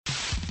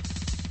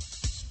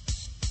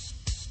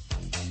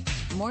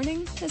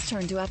morning has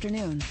turned to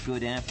afternoon.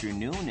 Good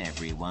afternoon,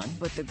 everyone.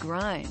 But the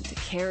grind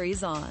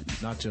carries on.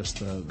 Not just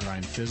the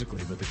grind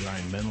physically, but the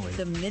grind mentally.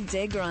 The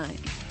Midday Grind,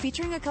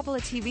 featuring a couple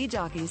of TV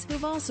jockeys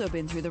who've also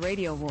been through the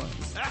radio wars.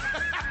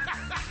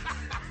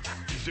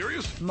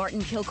 Serious? Martin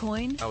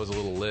Kilcoyne. I was a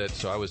little lit,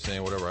 so I was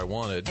saying whatever I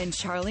wanted. And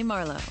Charlie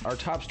Marlowe. Our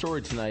top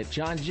story tonight,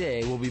 John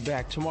Jay will be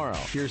back tomorrow.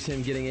 Here's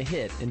him getting a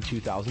hit in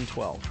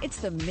 2012.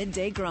 It's the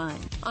Midday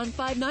Grind on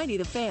 590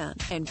 The Fan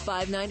and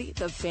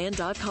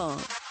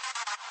 590thefan.com.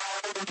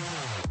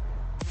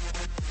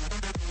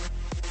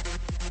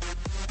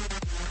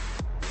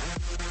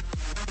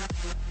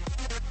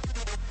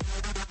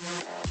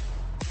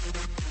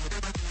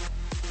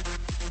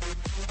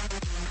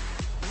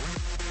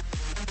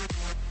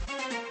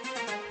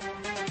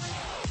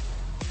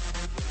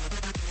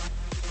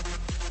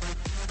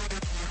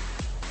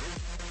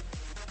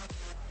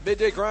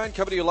 Midday Grind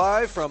coming to you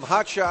live from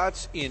Hot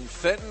Shots in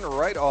Fenton,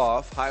 right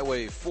off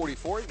Highway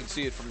 44. You can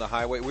see it from the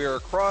highway. We are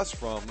across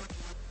from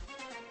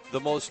the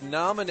most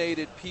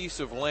nominated piece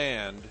of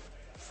land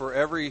for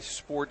every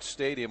sports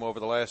stadium over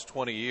the last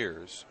 20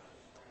 years.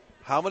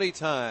 How many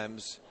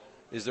times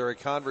is there a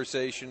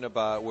conversation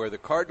about where the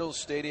Cardinals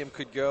Stadium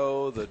could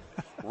go, the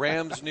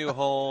Rams' new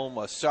home,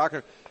 a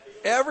soccer?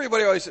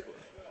 Everybody always says,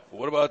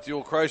 what about the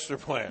old Chrysler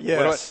plant?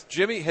 Yes.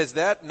 Jimmy, has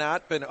that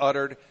not been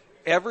uttered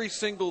every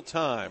single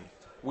time?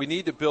 We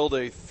need to build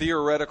a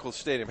theoretical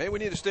stadium. Hey, we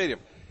need a stadium.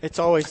 It's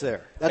always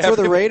there. That's where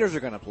the Raiders are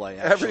going to play,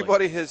 actually.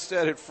 Everybody has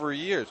said it for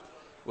years.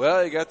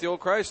 Well, you got the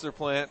old Chrysler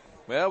plant.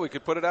 Well, we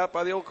could put it out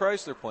by the old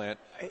Chrysler plant.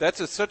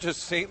 That's such a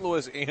St.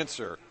 Louis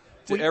answer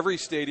to every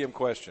stadium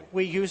question.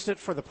 We used it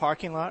for the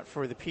parking lot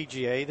for the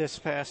PGA this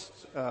past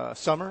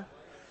summer.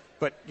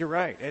 But you're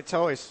right. It's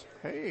always,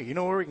 hey, you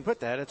know where we can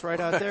put that? It's right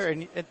out there.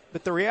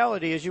 But the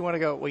reality is you want to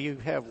go, well, you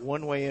have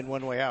one way in,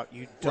 one way out.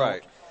 You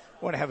don't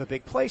want to have a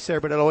big place there,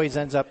 but it always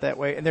ends up that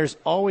way. And there's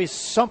always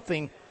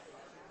something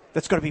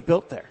that's going to be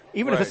built there.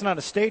 Even if it's not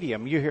a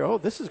stadium, you hear, oh,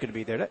 this is going to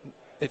be there.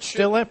 It's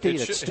still empty.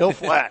 It's still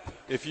flat.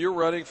 If you're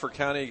running for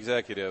county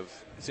executive,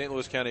 St.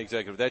 Louis County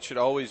executive, that should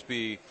always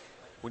be,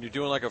 when you're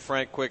doing like a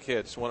Frank Quick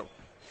Hits, what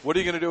are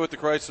you going to do with the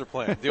Chrysler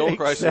plant, the old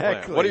Chrysler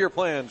plant? What are your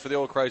plans for the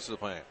old Chrysler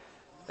plant?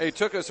 Hey, it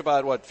took us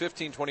about,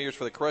 15, 20 years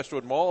for the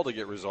Crestwood Mall to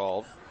get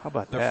resolved. How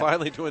about They're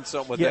finally doing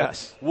something with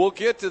that. We'll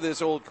get to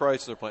this old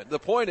Chrysler plant. The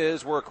point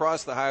is we're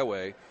across the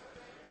highway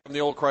from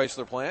the old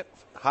Chrysler plant,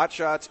 Hot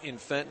Shots in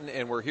Fenton,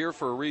 and we're here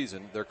for a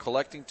reason. They're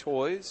collecting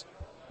toys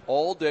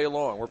all day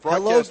long. We're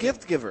broadcasting. Hello,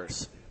 gift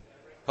givers.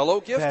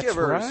 Hello, gift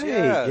givers. Right.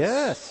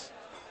 Yes.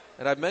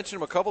 And I've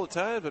mentioned them a couple of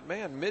times, but,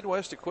 man,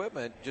 Midwest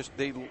Equipment,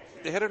 they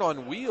had it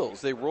on wheels.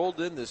 They rolled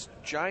in this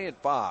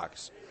giant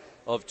box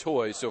of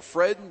toys. So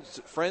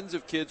friends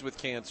of kids with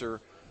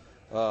cancer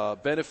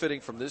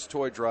benefiting from this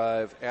toy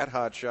drive at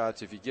Hot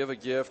Shots. If you give a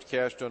gift,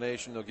 cash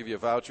donation, they'll give you a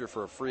voucher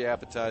for a free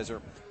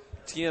appetizer.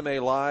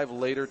 TMA Live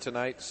later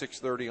tonight,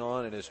 6:30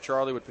 on. And as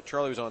Charlie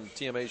was on the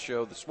TMA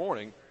show this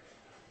morning,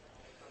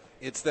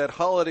 it's that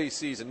holiday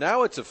season.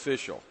 Now it's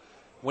official.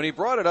 When he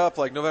brought it up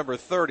like November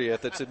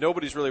 30th, it said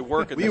nobody's really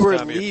working this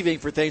time. We were leaving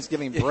for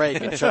Thanksgiving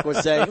break, and Chuck was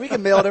saying, we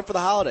can mail it in for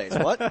the holidays.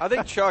 What? I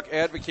think Chuck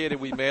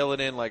advocated we mail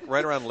it in like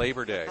right around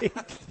Labor Day.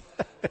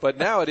 But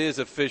now it is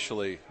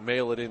officially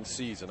mail it in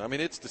season. I mean,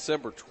 it's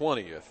December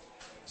 20th.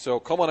 So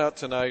come on out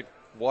tonight,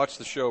 watch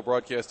the show,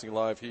 broadcasting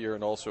live here,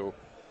 and also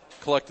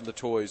collecting the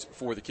toys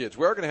for the kids.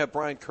 We're going to have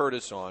Brian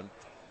Curtis on.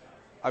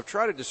 I've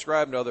tried to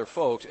describe him to other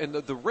folks. And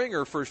the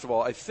Ringer, first of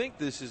all, I think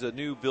this is a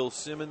new Bill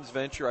Simmons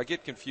venture. I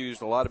get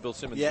confused. A lot of Bill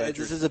Simmons ventures.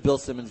 Yeah, this is a Bill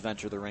Simmons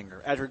venture, The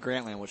Ringer. After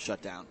Grantland was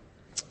shut down.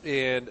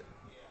 And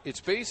it's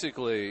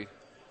basically,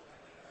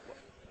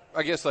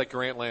 I guess, like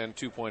Grantland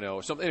 2.0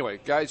 or something. Anyway,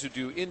 guys who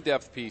do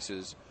in-depth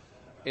pieces.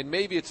 And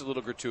maybe it's a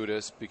little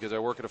gratuitous because I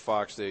work at a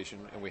Fox station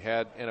and we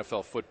had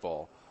NFL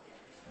football.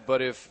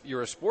 But if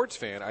you're a sports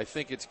fan, I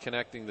think it's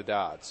connecting the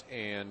dots.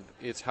 And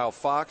it's how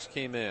Fox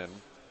came in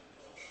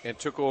and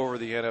took over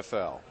the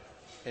NFL.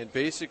 And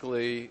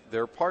basically,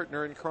 their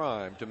partner in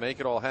crime to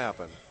make it all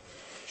happen,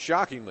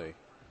 shockingly,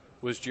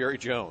 was Jerry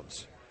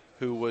Jones,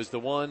 who was the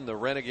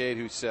renegade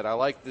who said, I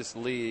like this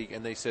league.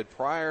 And they said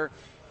prior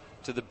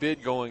to the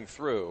bid going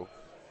through,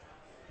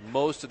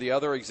 most of the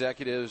other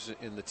executives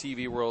in the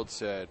TV world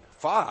said,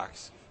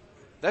 Fox,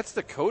 that's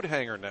the coat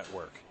hanger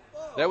network.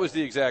 That was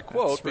the exact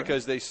quote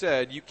because they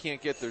said you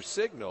can't get their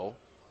signal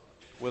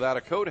without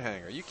a coat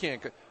hanger. You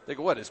can't. They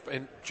go, what is?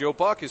 And Joe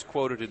Buck is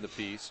quoted in the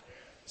piece,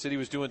 said he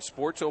was doing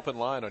Sports Open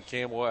Line on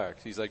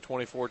KMOX. He's like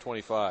 24,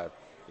 25.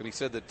 And he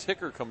said the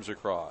ticker comes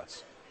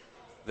across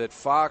that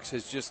Fox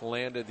has just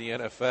landed the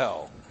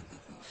NFL.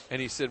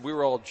 And he said, we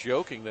were all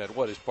joking that,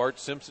 what, is Bart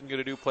Simpson going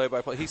to do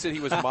play-by-play? He said he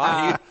was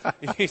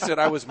he said,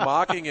 I was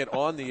mocking it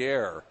on the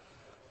air.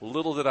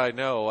 Little did I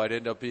know I'd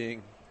end up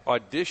being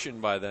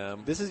auditioned by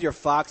them. This is your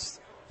Fox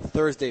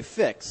Thursday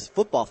fix,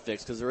 football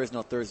fix, because there is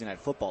no Thursday night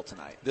football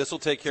tonight. This will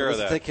take care of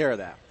that. Take care of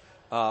that.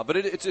 But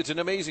it's an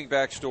amazing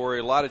backstory,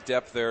 a lot of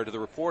depth there to the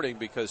reporting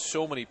because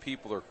so many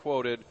people are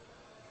quoted.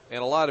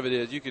 And a lot of it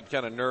is, you could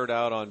kind of nerd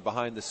out on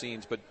behind the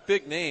scenes, but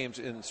big names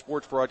in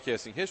sports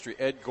broadcasting history.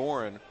 Ed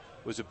Gorin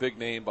was a big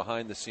name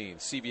behind the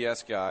scenes,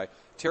 CBS guy.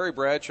 Terry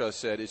Bradshaw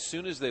said as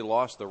soon as they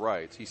lost the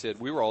rights, he said,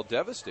 we were all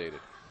devastated.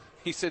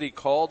 He said he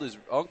called his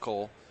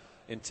uncle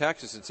in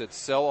Texas and said,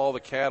 sell all the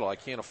cattle. I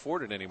can't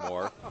afford it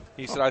anymore.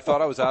 He said, I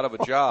thought I was out of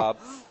a job.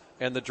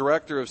 And the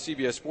director of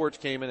CBS Sports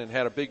came in and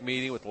had a big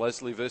meeting with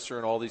Leslie Visser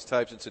and all these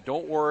types and said,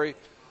 don't worry,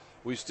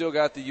 we've still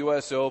got the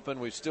U.S. Open,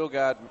 we've still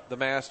got the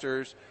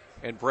Masters.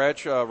 And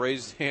Bradshaw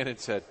raised his hand and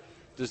said,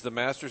 does the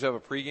Masters have a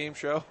pregame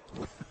show?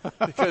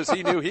 Because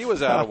he knew he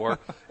was out of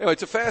work. Anyway,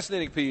 it's a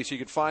fascinating piece. You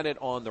can find it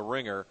on The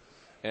Ringer.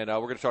 And we're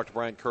going to talk to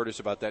Brian Curtis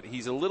about that.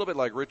 He's a little bit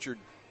like Richard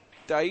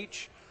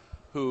Deitch,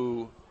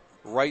 who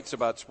writes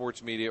about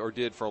sports media or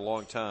did for a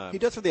long time. He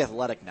does for The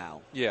Athletic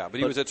now. Yeah, but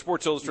he was at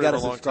Sports Illustrated for a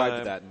long time.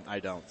 To that, and I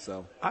don't.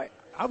 So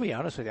I'll be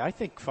honest with you. I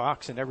think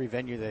Fox in every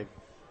venue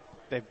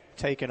they've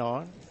taken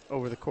on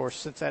over the course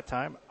since that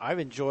time, I've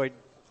enjoyed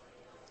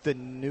the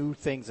new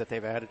things that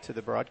they've added to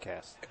the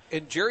broadcast.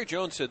 And Jerry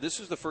Jones said this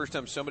is the first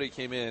time somebody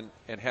came in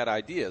and had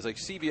ideas. Like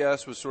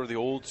CBS was sort of the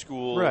old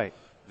school, right?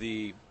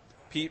 The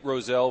Pete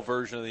Rozelle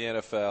version of the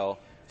NFL.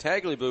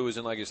 Tagliabue was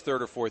in like his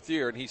third or fourth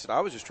year, and he said, I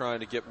was just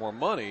trying to get more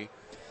money.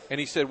 And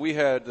he said we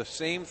had the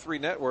same three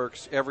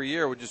networks every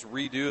year would just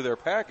redo their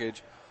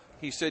package.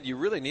 He said you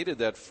really needed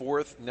that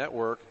fourth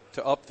network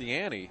to up the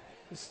ante.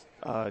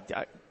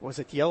 Was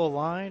it Yellow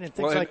Line and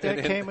things like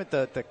that came with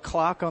the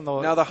clock on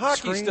the now the hockey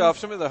screen? Stuff?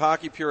 Some of the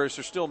hockey purists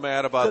are still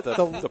mad about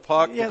the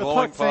puck. Yeah, the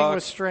puck thing puck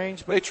was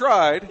strange. But they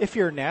tried. If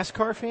you're a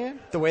NASCAR fan,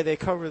 the way they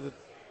cover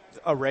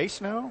a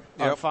race now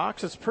on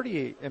Fox is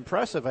pretty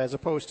impressive, as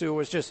opposed to it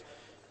was just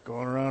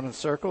going around in a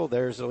circle.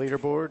 There's the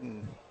leaderboard,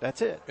 and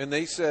that's it. And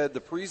they said the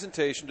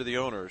presentation to the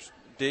owners,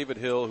 David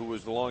Hill, who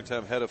was the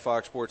longtime head of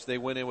Fox Sports, they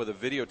went in with a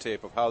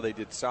videotape of how they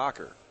did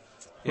soccer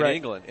in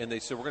England, and they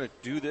said we're going to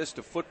do this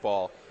to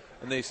football.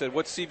 And they said,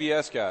 what's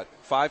CBS got?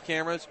 5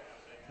 cameras?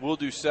 We'll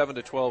do 7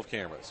 to 12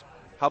 cameras.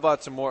 How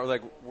about some more?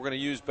 Like, we're going to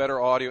use better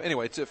audio.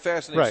 Anyway, it's a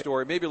fascinating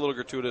story. Maybe a little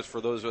gratuitous for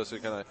those of us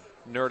that kind of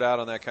nerd out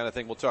on that kind of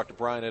thing. We'll talk to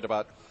Brian at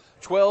about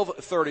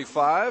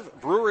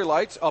 12:35. Brewery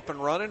lights up and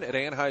running at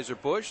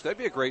Anheuser-Busch. That'd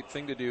be a great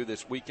thing to do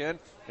this weekend.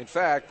 In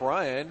fact,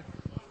 Brian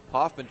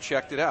Hoffman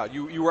checked it out.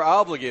 You were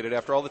obligated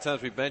after all the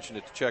times we've mentioned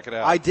it to check it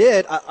out. I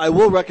did. I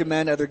will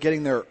recommend either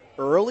getting there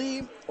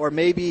early or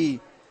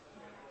maybe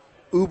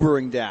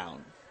Ubering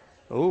down.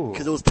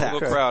 Because it was packed. A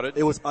little crowded.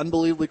 It was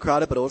unbelievably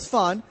crowded, but it was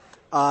fun.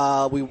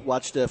 We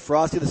watched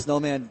Frosty the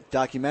Snowman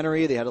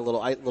documentary. They had a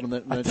little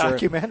miniature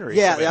documentary.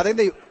 Yeah, I think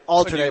they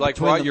alternate like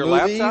between the your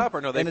movie laptop or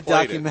no, they and the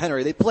played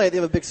documentary. They play. They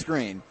have a big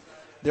screen.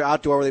 They're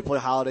outdoor where they play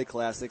holiday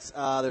classics.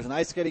 There's an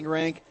ice skating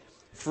rink.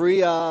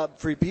 Free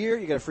beer.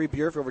 You get a free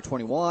beer if you're over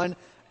 21.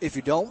 If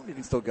you don't, you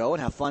can still go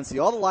and have fun. See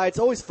all the lights.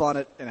 Always fun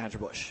at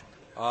Anheuser-Busch.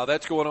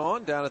 That's going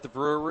on down at the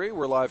brewery.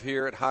 We're live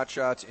here at Hot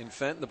Shots in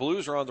Fenton. The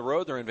Blues are on the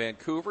road. They're in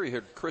Vancouver. You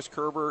heard Chris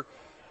Kerber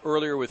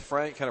earlier with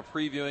Frank kind of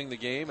previewing the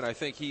game, and I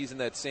think he's in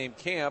that same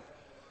camp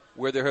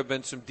where there have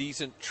been some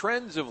decent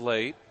trends of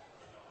late,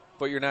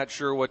 but you're not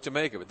sure what to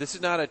make of it. This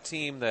is not a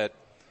team that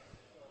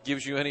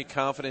gives you any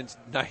confidence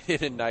night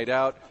in and night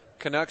out.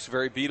 Canucks,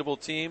 very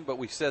beatable team, but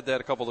we said that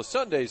a couple of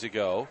Sundays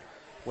ago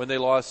when they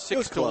lost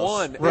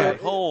 6-1 at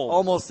home.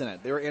 Almost in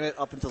it. They were in it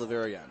up until the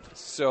very end.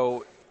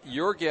 So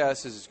your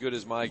guess is as good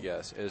as my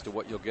guess as to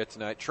what you'll get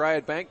tonight. Try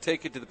it bank,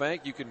 take it to the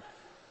bank. You can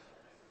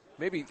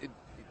maybe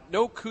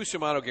no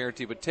Cusimano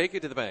guarantee, but take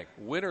it to the bank.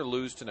 Win or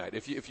lose tonight.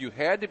 If you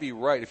had to be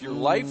right, if your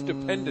life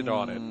depended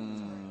on it,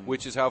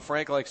 which is how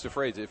Frank likes to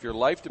phrase it, if your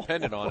life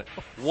depended on it,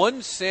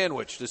 one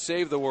sandwich to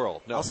save the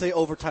world. No. I'll say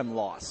overtime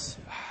loss.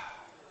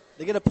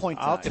 They get a point.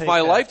 If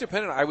my life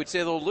depended on it, I would say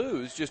they'll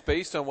lose just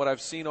based on what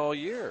I've seen all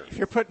year. If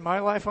you're putting my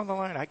life on the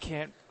line, I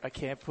can't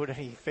put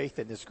any faith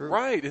in this group.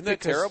 Right, isn't that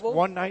terrible?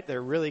 One night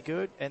they're really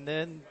good, and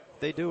then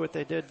they do what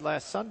they did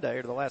last Sunday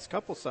or the last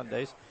couple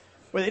Sundays,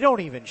 where they don't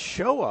even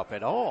show up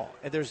at all,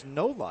 and there's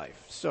no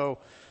life. So,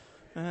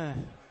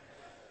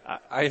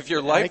 if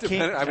your life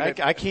depended,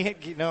 I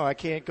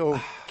can't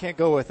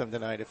go with them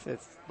tonight.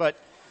 But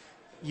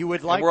you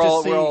would like we're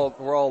to see.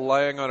 We're all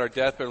lying on our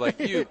deathbed like,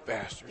 you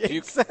bastards.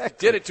 Exactly.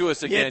 You did it to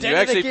us again. You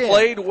actually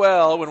played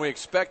well when we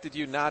expected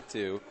you not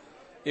to.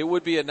 It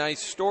would be a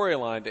nice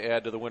storyline to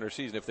add to the winter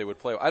season if they would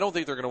play. I don't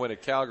think they're going to win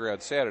at Calgary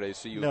on Saturday.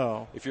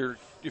 So if you're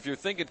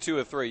thinking 2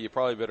 or 3, you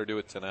probably better do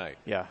it tonight.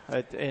 Yeah,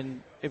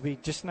 and it'd be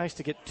just nice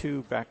to get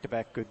 2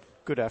 back-to-back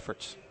good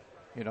efforts,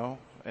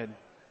 And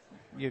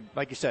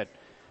like you said,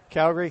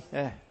 Calgary,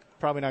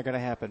 probably not going to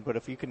happen. But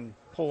if you can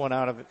pull one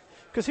out of it,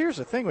 because here's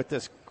the thing with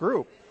this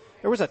group.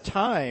 There was a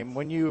time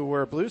when you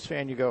were a Blues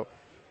fan, you go,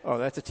 oh,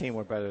 that's a team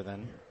we're better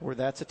than. Or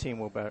that's a team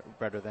we're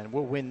better than.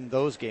 We'll win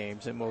those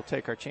games, and we'll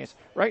take our chance.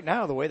 Right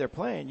now, the way they're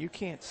playing, you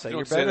can't say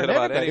you're better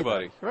than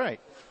anybody.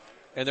 Right.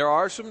 And there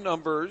are some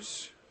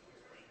numbers.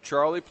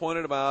 Charlie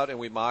pointed them out, and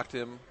we mocked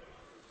him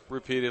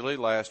repeatedly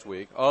last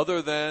week.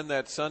 Other than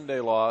that Sunday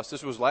loss,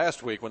 this was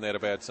last week when they had a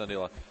bad Sunday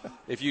loss.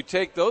 If you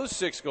take those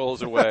 6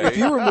 goals away. If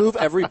you remove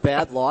every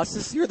bad loss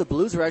this year, the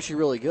Blues are actually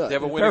really good. They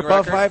have a winning They're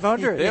above record.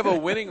 500. They have a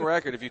winning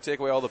record if you take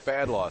away all the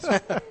bad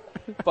losses.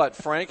 But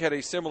Frank had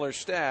a similar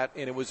stat,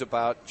 and it was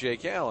about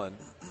Jake Allen.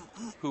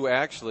 who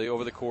actually,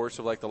 over the course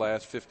of like the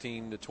last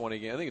 15 to 20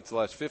 games, I think it's the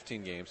last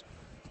 15 games,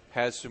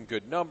 has some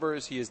good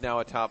numbers. He is now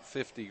a top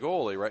 50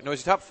 goalie, right? No,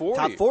 he's a top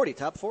 40.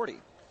 Top 40.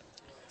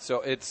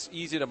 So it's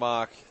easy to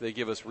mock. They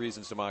give us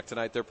reasons to mock.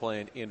 Tonight they're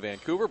playing in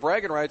Vancouver.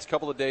 Bragging rights a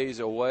couple of days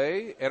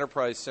away.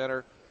 Enterprise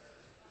Center.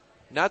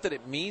 Not that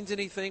it means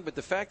anything, but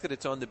the fact that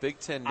it's on the Big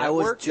Ten Network I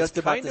was just is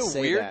about kind to of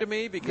say weird that. to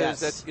me because Yes.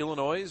 that's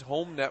Illinois'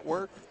 home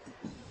network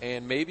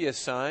and maybe a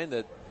sign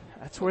that.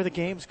 That's where the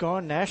game's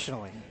gone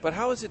nationally. But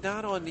how is it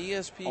not on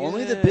ESPN?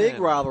 Only the big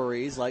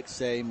rivalries, like,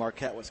 say,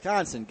 Marquette,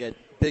 Wisconsin, get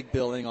big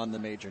billing on the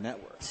major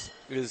networks.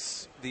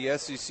 Is the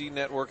SEC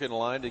network in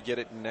line to get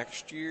it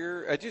next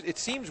year? It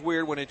seems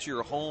weird when it's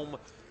your home.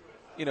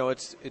 You know,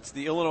 it's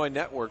the Illinois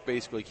network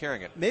basically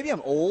carrying it. Maybe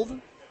I'm old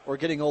or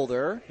getting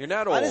older. You're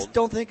not old. I just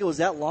don't think it was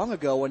that long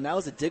ago when that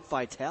was a Dick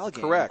Vitale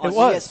game. Correct. On It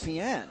was.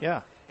 ESPN.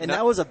 Yeah. And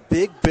that was a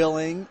big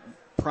billing,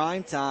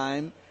 prime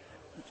time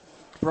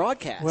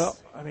broadcast. Well,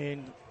 I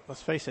mean,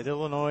 let's face it,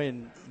 Illinois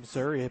and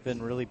Missouri have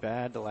been really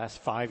bad the last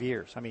 5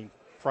 years. I mean,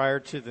 prior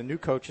to the new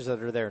coaches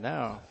that are there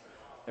now,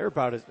 they're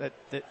about as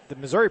the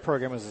Missouri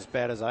program was as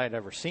bad as I had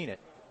ever seen it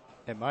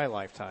in my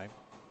lifetime.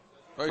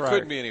 Or it Right.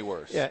 couldn't be any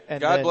worse. Yeah,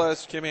 and God then-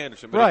 bless Kim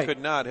Anderson, but right. it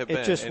could not have It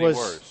been just any was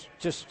worse.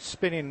 just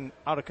spinning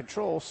out of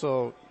control.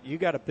 So you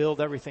got to build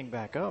everything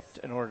back up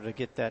in order to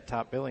get that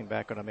top billing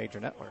back on a major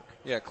network.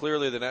 Yeah,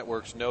 clearly the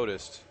networks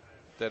noticed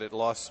that it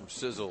lost some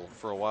sizzle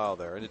for a while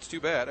there, and it's too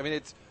bad. I mean,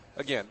 it's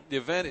again, the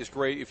event is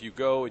great if you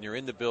go and you're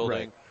in the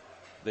building.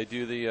 Right. They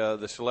do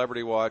the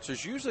celebrity watch.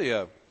 There's usually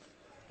a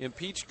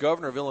impeached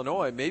governor of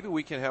Illinois. Maybe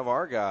we can have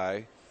our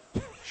guy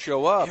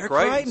show up, Eric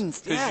right?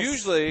 Greitens, Because yes.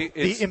 usually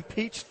it's The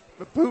impeached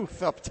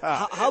booth up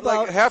top. How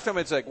about like halftime.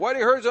 It's like Whitey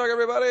Herzog,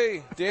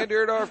 everybody, Dan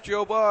Dierdorf,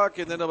 Joe Buck,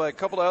 and then they're like a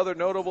couple of other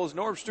notables.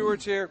 Norm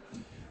Stewart's here,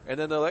 and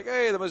then they're like,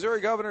 hey, the Missouri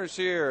governor's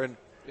here, and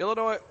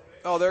Illinois.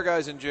 Oh, their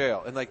guy's in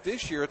jail. And like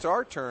this year, it's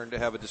our turn to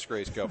have a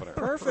disgraced governor.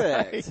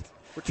 perfect? Right.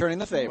 Returning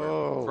the favor.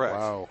 Oh, Correct.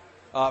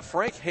 wow.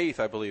 Frank Haith,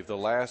 I believe, the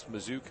last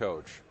Mizzou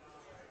coach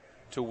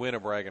to win a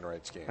bragging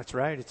rights game. That's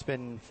right. It's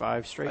been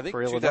 5 straight I think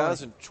for Illinois.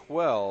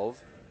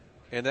 2012,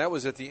 and that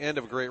was at the end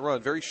of a great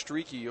run. Very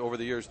streaky over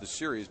the years of the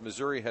series.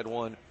 Missouri had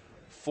won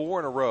 4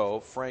 in a row.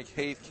 Frank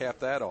Haith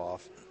capped that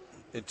off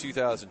in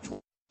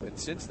 2012. And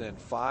since then,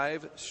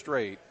 5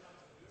 straight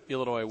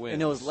Illinois wins.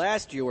 And it was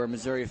last year where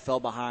Missouri fell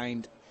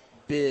behind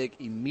big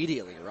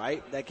immediately,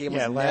 right? That game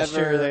was last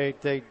never year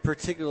they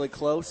particularly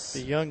close.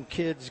 the young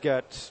kids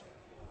got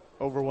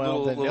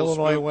overwhelmed, and Little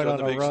Illinois spooked went on on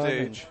the a big run,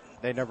 stage.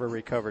 and they never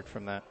recovered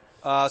from that.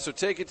 So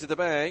take it to the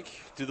bank.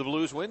 Do the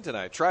Blues win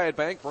tonight? Triad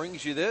Bank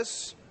brings you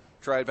this.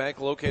 Triad Bank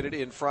located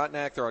in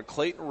Frontenac. They're on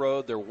Clayton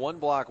Road. They're 1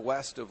 block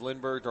west of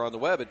Lindbergh. They're on the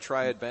web at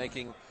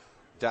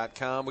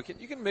triadbanking.com.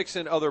 You can mix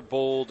in other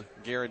bold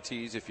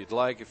guarantees if you'd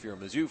like, if you're a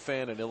Mizzou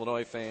fan, an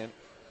Illinois fan.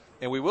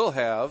 And we will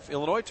have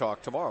Illinois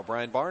Talk tomorrow.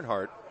 Brian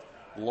Barnhart,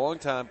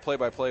 longtime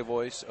play-by-play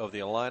voice of the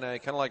Illini,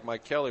 kind of like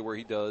Mike Kelly where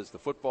he does the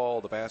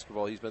football, the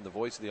basketball. He's been the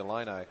voice of the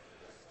Illini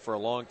for a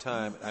long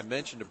time. I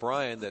mentioned to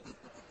Brian that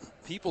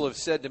people have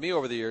said to me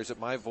over the years that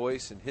my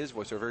voice and his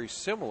voice are very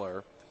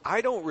similar.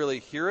 I don't really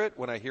hear it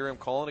when I hear him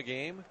calling a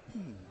game,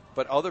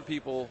 but other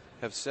people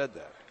have said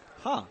that.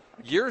 Huh.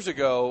 Years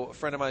ago, a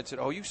friend of mine said,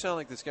 "Oh, you sound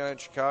like this guy in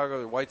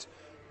Chicago, the Whites.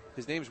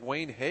 His name's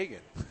Wayne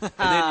Hagan."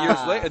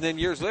 And then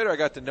years later, I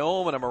got to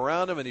know him, and I'm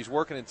around him, and he's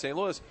working in St.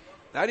 Louis.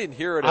 I didn't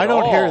hear it at all. I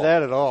don't hear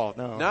that at all.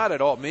 No, Not at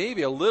all.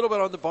 Maybe a little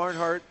bit on the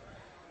Barnhart.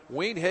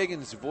 Wayne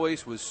Hagan's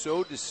voice was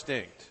so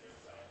distinct,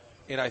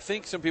 and I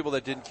think some people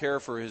that didn't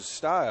care for his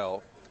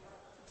style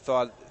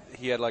thought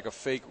he had like a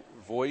fake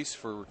voice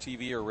for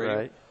TV or radio.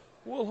 Right.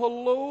 Well,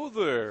 hello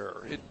there.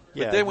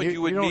 Yeah, but then when you-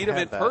 you would you don't meet him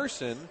have in that.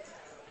 person,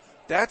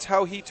 that's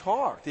how he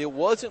talked. It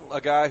wasn't a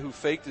guy who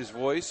faked his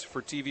voice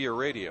for TV or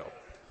radio.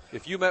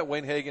 If you met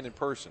Wayne Hagan in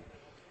person,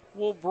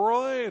 well,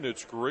 Brian,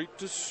 it's great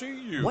to see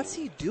you. What's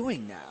he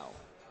doing now?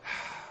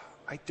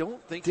 I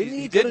don't think Didn't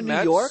he he did go to New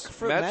Mets, York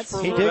for Mets Mets? for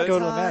a he little did bit. go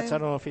to the time. Mets. I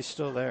don't know if he's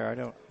still there. I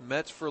don't.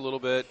 Mets for a little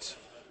bit.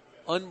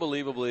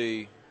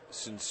 Unbelievably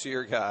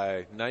sincere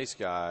guy, nice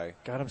guy.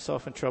 Got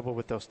himself in trouble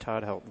with those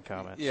Todd Helton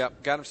comments. Yeah,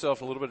 got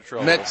himself in a little bit of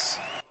trouble.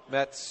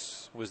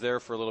 Mets was there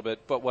for a little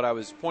bit, but what I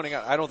was pointing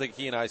out, I don't think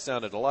he and I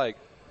sounded alike.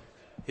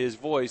 His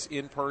voice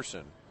in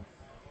person,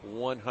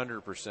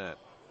 100%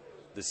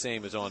 the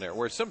same as on air.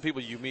 Where some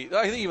people you meet,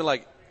 I think even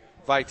like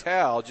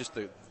Vitale, just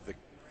the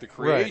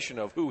creation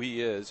of who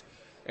he is,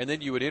 and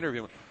then you would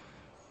interview him.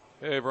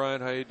 Hey Brian,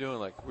 how you doing?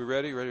 Like, we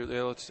ready?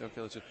 Yeah, let's.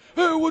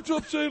 Hey, what's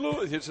up, St.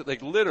 Louis? It's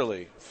like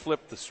literally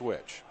flip the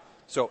switch.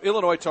 So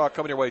Illinois Talk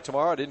coming your way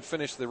tomorrow. I didn't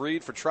finish the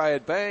read for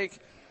Triad Bank.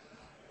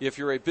 If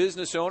you're a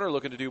business owner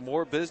looking to do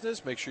more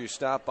business, make sure you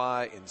stop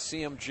by and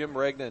see him. Jim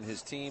Regna and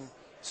his team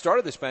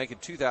started this bank in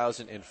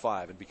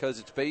 2005, and because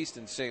it's based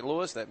in St.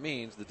 Louis, that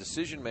means the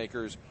decision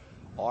makers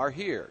are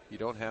here. You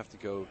don't have to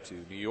go to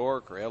New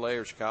York or L.A.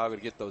 or Chicago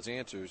to get those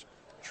answers.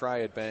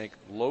 Triad Bank,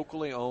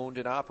 locally owned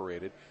and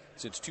operated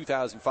since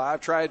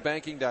 2005.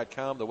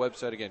 TriadBanking.com, the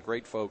website, again,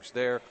 great folks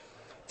there.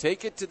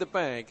 Take it to the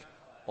bank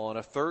on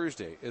a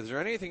Thursday. Is there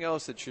anything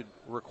else that should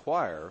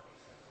require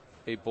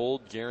a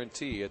bold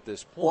guarantee at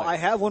this point. Well, I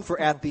have one for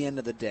at the end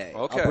of the day.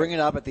 Okay. I'll bring it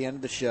up at the end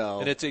of the show.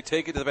 And it's a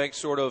take it to the bank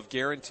sort of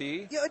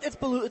guarantee? Yeah, it's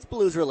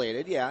Blues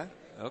related, yeah.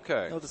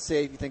 Okay. You'll just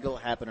say if you think it'll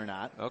happen or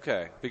not.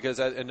 Okay. Because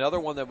another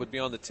one that would be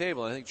on the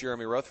table, I think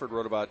Jeremy Rutherford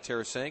wrote about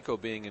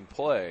Tarasenko being in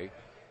play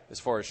as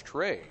far as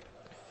trade.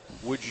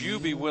 Would you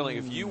be willing,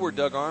 if you were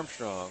Doug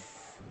Armstrong,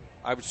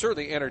 I would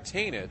certainly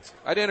entertain it.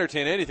 I'd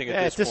entertain anything at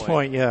this point. At this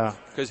point, yeah.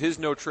 Because his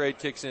no trade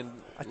kicks in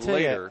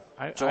later.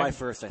 July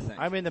 1st, I think.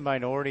 I'm in the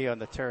minority on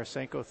the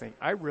Tarasenko thing.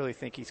 I really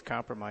think he's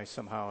compromised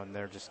somehow, and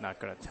they're just not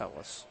going to tell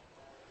us.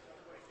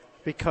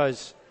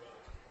 Because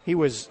he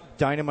was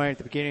dynamite at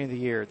the beginning of the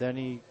year,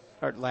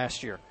 or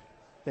last year.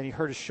 Then he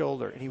hurt his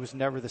shoulder, and he was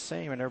never the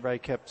same, and everybody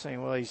kept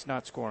saying, well, he's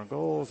not scoring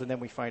goals, and then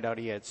we find out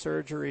he had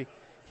surgery.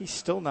 He's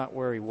still not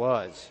where he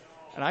was.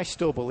 And I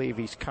still believe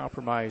he's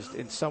compromised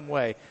in some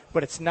way.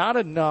 But it's not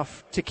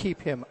enough to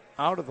keep him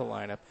out of the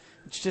lineup.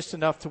 It's just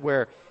enough to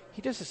where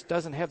he just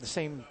doesn't have the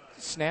same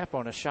snap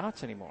on his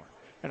shots anymore.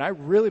 And I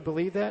really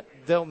believe that.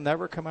 They'll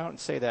never come out and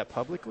say that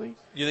publicly.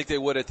 You think they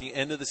would at the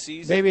end of the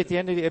season? Maybe at the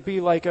end of it'd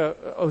be like a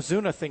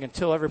Ozuna thing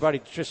until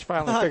everybody just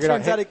finally figured out.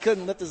 Turns out he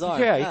couldn't lift his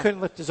arm. Yeah, he couldn't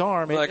lift his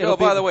arm. By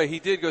the way, he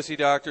did go see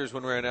doctors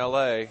when we were in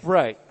L.A.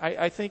 Right.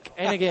 I think,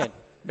 and again,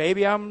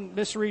 maybe I'm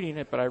misreading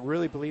it, but I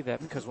really believe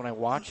that because when I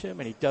watch him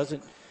and he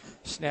doesn't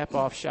snap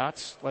off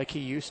shots like he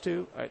used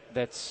to,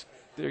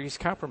 he's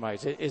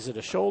compromised. Is it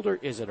a shoulder?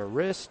 Is it a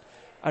wrist?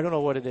 I don't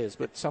know what it is,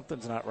 but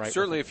something's not right.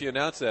 Certainly, if you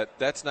announce that,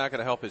 that's not going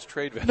to help his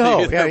trade value.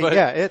 No,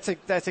 either,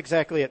 that's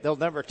exactly it. They'll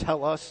never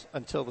tell us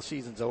until the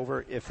season's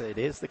over if it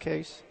is the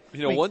case.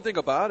 One thing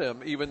about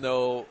him, even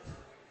though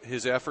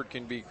his effort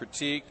can be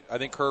critiqued, I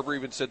think Kerber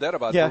even said that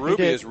about Berube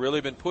has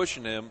really been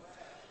pushing him.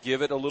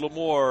 Give it a little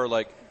more,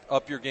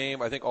 up your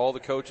game. I think all the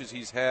coaches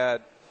he's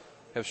had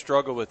have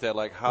struggled with that,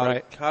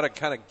 how to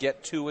kind of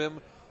get to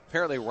him.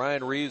 Apparently,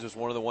 Ryan Reeves was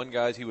one of the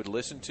guys he would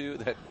listen to.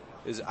 That,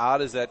 as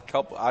odd as that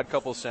odd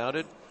couple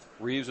sounded,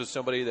 Reeves was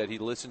somebody that he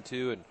listened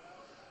to.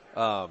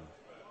 And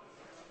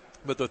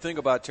but the thing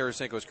about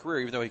Tarasenko's career,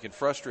 even though he can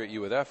frustrate you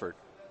with effort,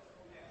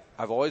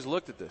 I've always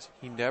looked at this.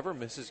 He never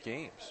misses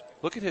games.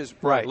 Look at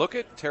Look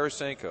at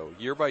Tarasenko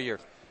year by year.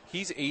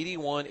 He's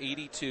 81,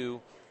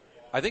 82.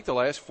 I think the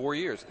last 4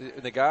 years.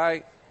 The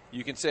guy,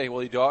 you can say,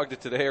 well, he dogged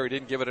it today or he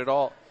didn't give it at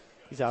all.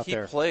 He's out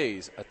there. He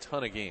plays a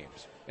ton of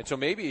games. And so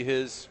maybe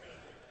his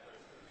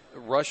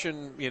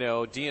Russian,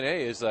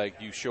 DNA is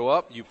you show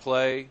up, you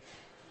play.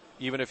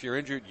 Even if you're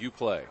injured, you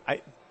play.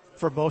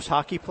 For most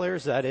hockey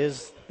players, that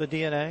is the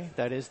DNA.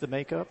 That is the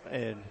makeup.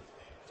 And,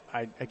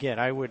 I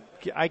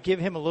give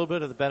him a little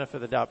bit of the benefit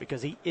of the doubt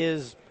because he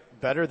is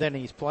better than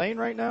he's playing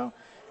right now.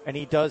 And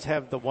he does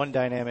have the one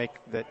dynamic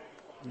that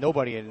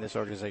nobody in this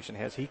organization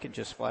has. He can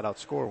just flat out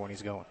score when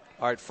he's going.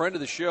 All right, friend of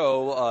the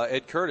show,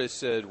 Ed Curtis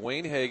said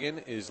Wayne Hagen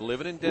is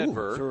living in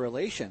Denver. It's a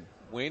relation.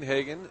 Wayne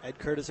Hagen. Ed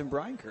Curtis and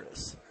Brian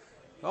Curtis.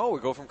 Oh, we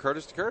go from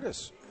Curtis to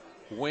Curtis.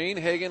 Wayne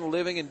Hagen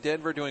living in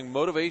Denver doing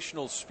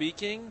motivational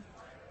speaking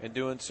and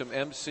doing some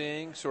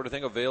emceeing sort of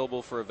thing,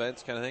 available for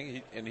events kind of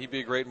thing. He'd be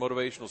a great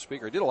motivational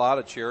speaker. He did a lot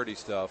of charity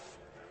stuff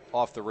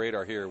off the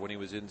radar here when he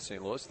was in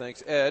St. Louis.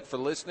 Thanks, Ed, for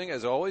listening,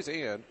 as always,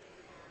 and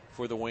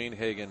for the Wayne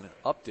Hagen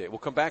update. We'll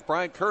come back.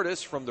 Brian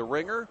Curtis from The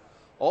Ringer.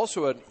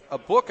 Also a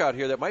book out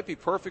here that might be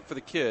perfect for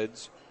the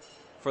kids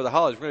for the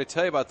holidays. We're going to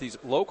tell you about these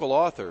local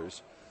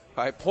authors.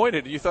 I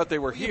pointed. You thought they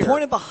were here. You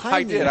pointed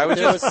behind me. I did. I was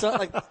just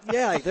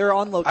they're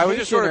on location. I was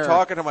just sort of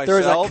talking to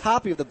myself. There's a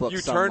copy of the book. You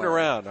somewhere. turned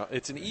around.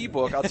 It's an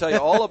e-book. I'll tell you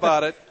all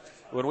about it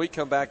when we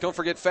come back. Don't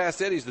forget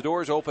Fast Eddie's. The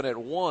doors open at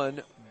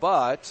 1,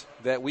 but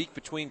that week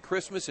between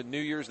Christmas and New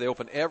Year's, they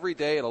open every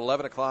day at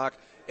 11 o'clock.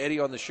 Eddie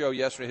on the show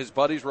yesterday. His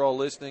buddies were all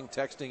listening,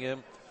 texting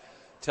him,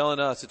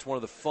 telling us it's one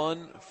of the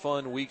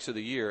fun weeks of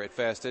the year at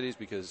Fast Eddie's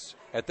because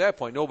at that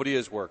point nobody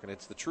is working.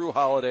 It's the true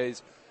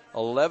holidays.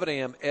 11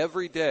 a.m.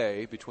 every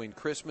day between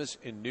Christmas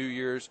and New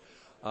Year's.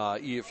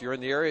 If you're in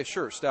the area,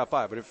 sure, stop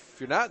by. But if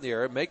you're not in the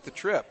area, make the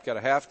trip. Got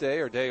a half day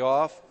or day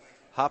off,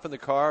 hop in the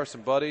car with some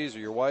buddies or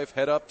your wife,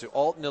 head up to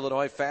Alton,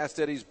 Illinois, Fast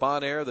Eddie's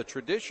Bon Air, the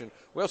tradition.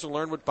 We also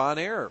learned what Bon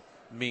Air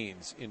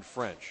means in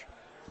French.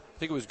 I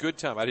think it was good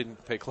time. I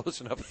didn't pay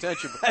close enough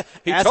attention, but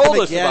he told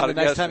us about it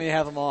next time you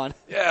have him on.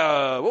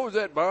 Yeah, what was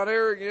that, Bon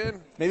Air again?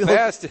 Maybe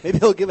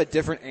he'll give a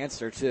different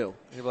answer, too.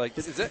 You're like,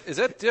 is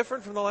that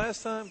different from the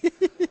last time?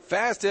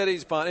 Fast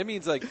Eddie's Bon. It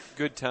means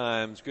good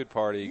times, good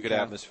party, good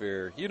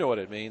atmosphere. You know what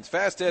it means.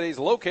 Fast Eddie's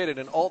located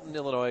in Alton,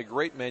 Illinois.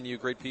 Great menu,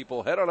 great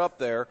people. Head on up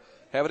there.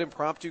 Have an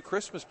impromptu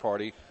Christmas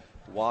party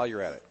while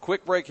you're at it.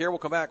 Quick break here. We'll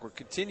come back. We'll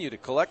continue to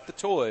collect the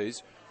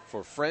toys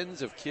for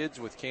Friends of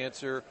Kids with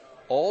Cancer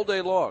all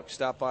day long.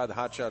 Stop by the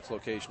Hot Shots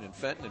location in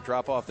Fenton and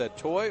drop off that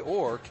toy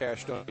or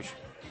cash donation.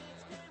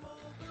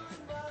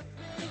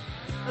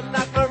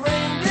 Knock my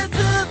reindeer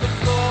to the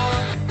floor.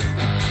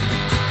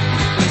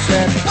 We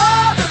said,